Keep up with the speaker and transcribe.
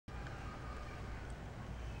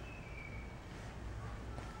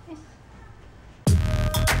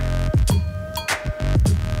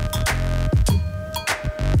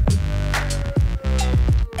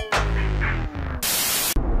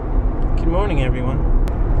morning, everyone.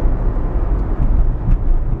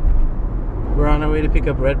 We're on our way to pick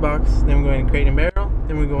up Redbox, then we're going to Crate and Barrel,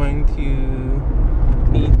 then we're going to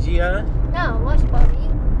Nijia. No, wash Bobby.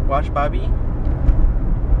 Wash Bobby.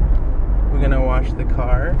 We're gonna wash the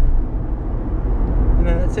car. And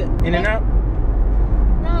then that's it. In and out.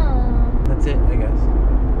 No. That's it, I guess.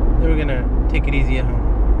 Then we're gonna take it easy at home.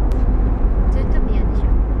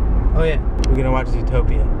 Oh yeah, we're gonna watch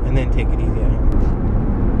Zootopia and then take it easy at home.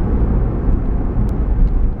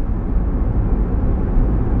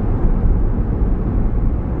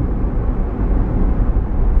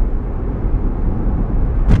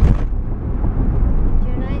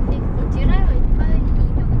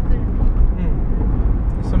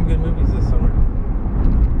 There's some good movies this summer.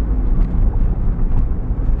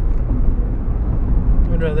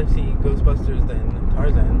 I'd rather see Ghostbusters than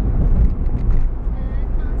Tarzan.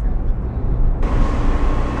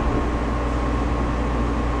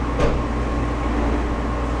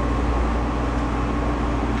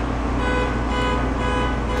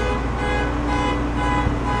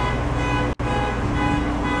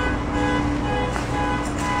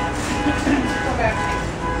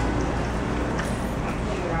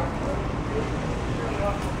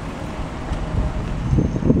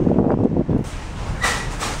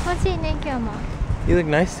 You look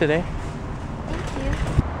nice today. Thank you.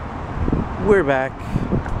 We're back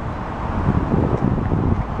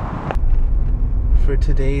for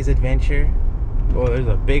today's adventure. Oh, there's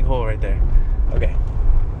a big hole right there. Okay.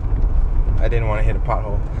 I didn't want to hit a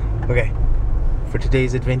pothole. Okay. For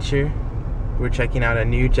today's adventure, we're checking out a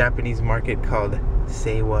new Japanese market called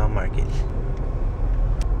Seiwa Market.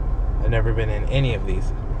 I've never been in any of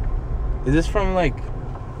these. Is this from like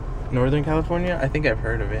Northern California? I think I've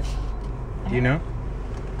heard of it. Do you know?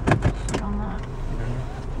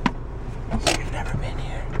 So you've never been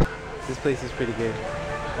here. This place is pretty good.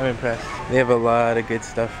 I'm impressed. They have a lot of good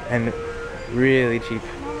stuff and really cheap.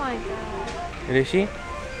 Oh my god. Irishi?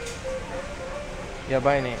 Yeah,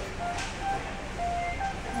 buy it.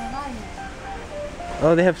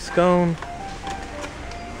 Oh, they have scone.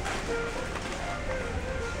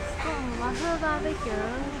 Scone, waffle barbecue.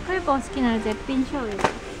 クイポン好きなら絶品醤油。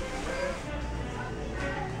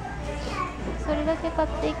それだけ買っ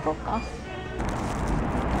ていこうか。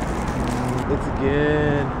It's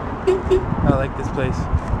good. I like this place.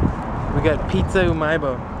 We got pizza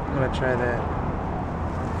umaibo. I'm gonna try that.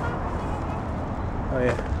 Oh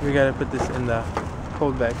yeah, we gotta put this in the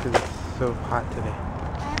cold bag because it's so hot today.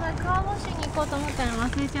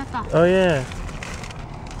 Oh yeah.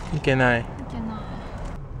 Can I?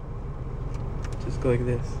 Just go like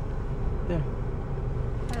this. Yeah.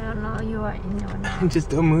 I don't know, you are in or not. Just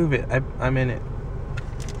don't move it. I'm in it.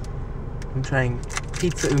 I'm trying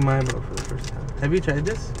pizza umaibo for the first time. Have you tried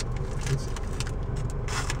this?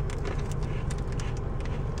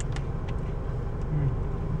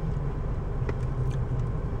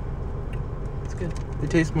 It's good. It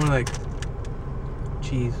tastes more like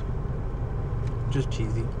cheese. Just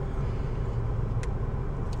cheesy.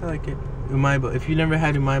 I like it. Umaibo. If you never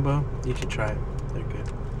had umaibo, you should try it. They're good.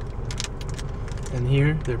 And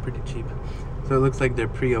here, they're pretty cheap. So it looks like they're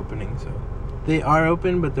pre-opening, so. They are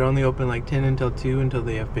open, but they're only open like 10 until 2 until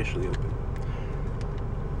they officially open.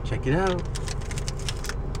 Check it out.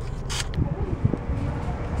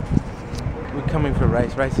 We're coming for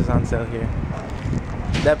rice. Rice is on sale here.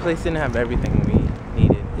 That place didn't have everything we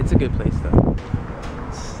needed. It's a good place though.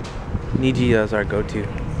 Nijia is our go-to.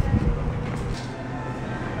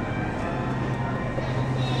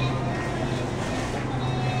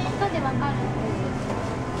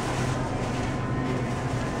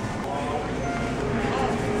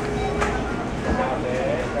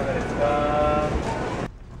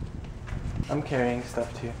 I'm carrying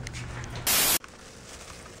stuff too.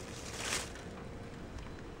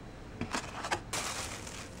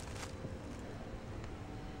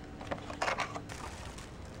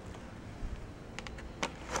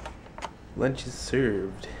 Lunch is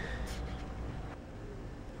served.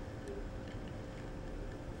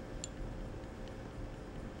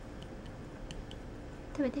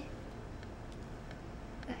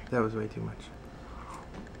 That was way too much.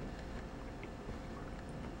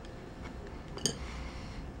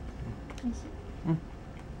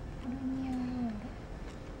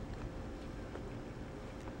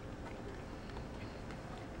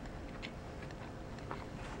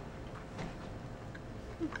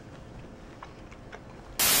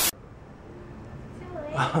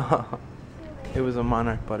 It was a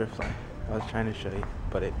monarch butterfly. I was trying to show you,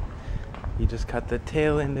 but you just cut the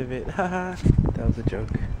tail end of it. Haha, that was a joke.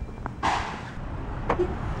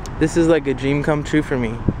 This is like a dream come true for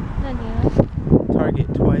me.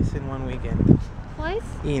 Target twice. twice in one weekend. Twice?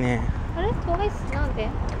 いいね。あれ Twice? なんで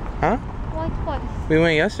Huh? Why twice? We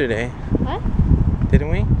went yesterday. What? Didn't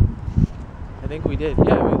we? I think we did.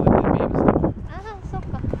 Yeah, we looked at baby stuff. ああ、そっ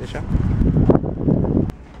か。でしょ?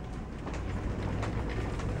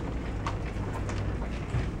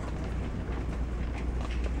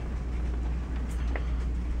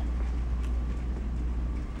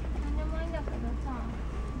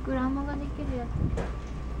グラムができるやつ。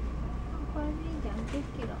これでいいじゃん、10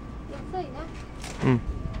キロ。安いね。うん。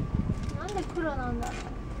なんで黒なんだろう。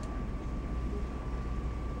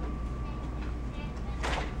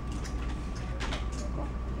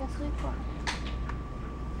安いか。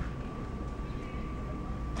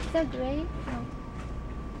Is that gray? No.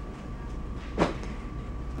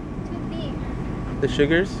 Too big. The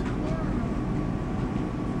sugars?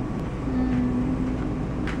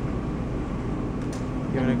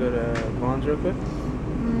 You wanna go to Vaughn's real quick?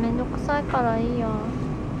 めんどくさいからいいよ。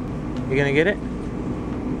You gonna get it?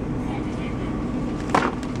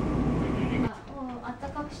 あった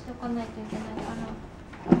かくしておかないといけないかな。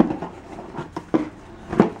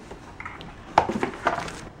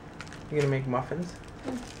You gonna make muffins?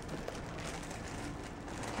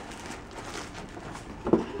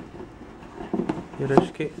 よろ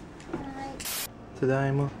しく。はい。ただ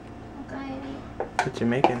いま。おかえり。What you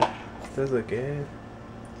making? Those look good.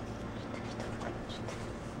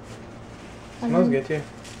 Smells good too.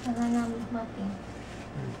 Banana muffin.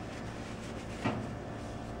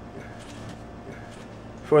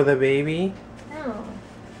 For the baby? No.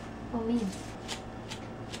 For me.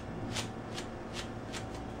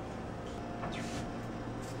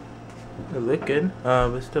 It look good.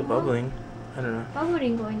 But it's still bubbling. I don't know. バブリ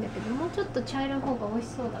ングはいいんだけど、もうちょっと茶色い方が美味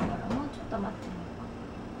しそうだから、もうちょっと待ってみよ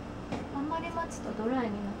うか。あんまり待つとドライにな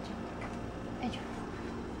っちゃう。よいしょ。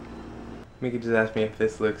Mika just asked me if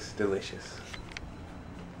this looks delicious.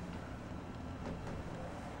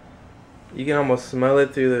 You can almost smell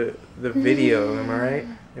it through the video, am I right?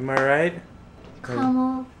 Am I right?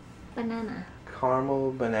 Caramel banana.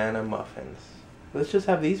 Caramel banana muffins. Let's just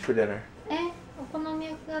have these for dinner. お好み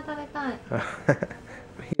焼きが食べたい。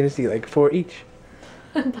You're gonna see like 4 each.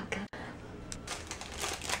 バカ。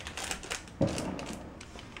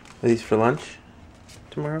Are these for lunch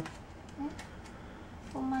tomorrow?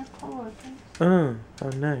 For my coworkers. Oh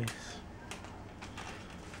nice.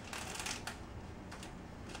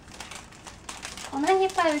 こんなにいっ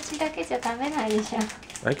ぱいうちだけじゃ食べないでしょ。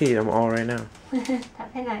I can eat them all right now. 食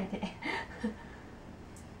べないで。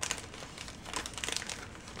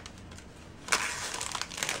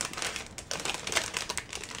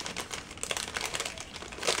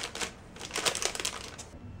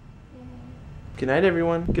Good night,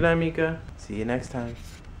 everyone. Good night, Mika. See you next time.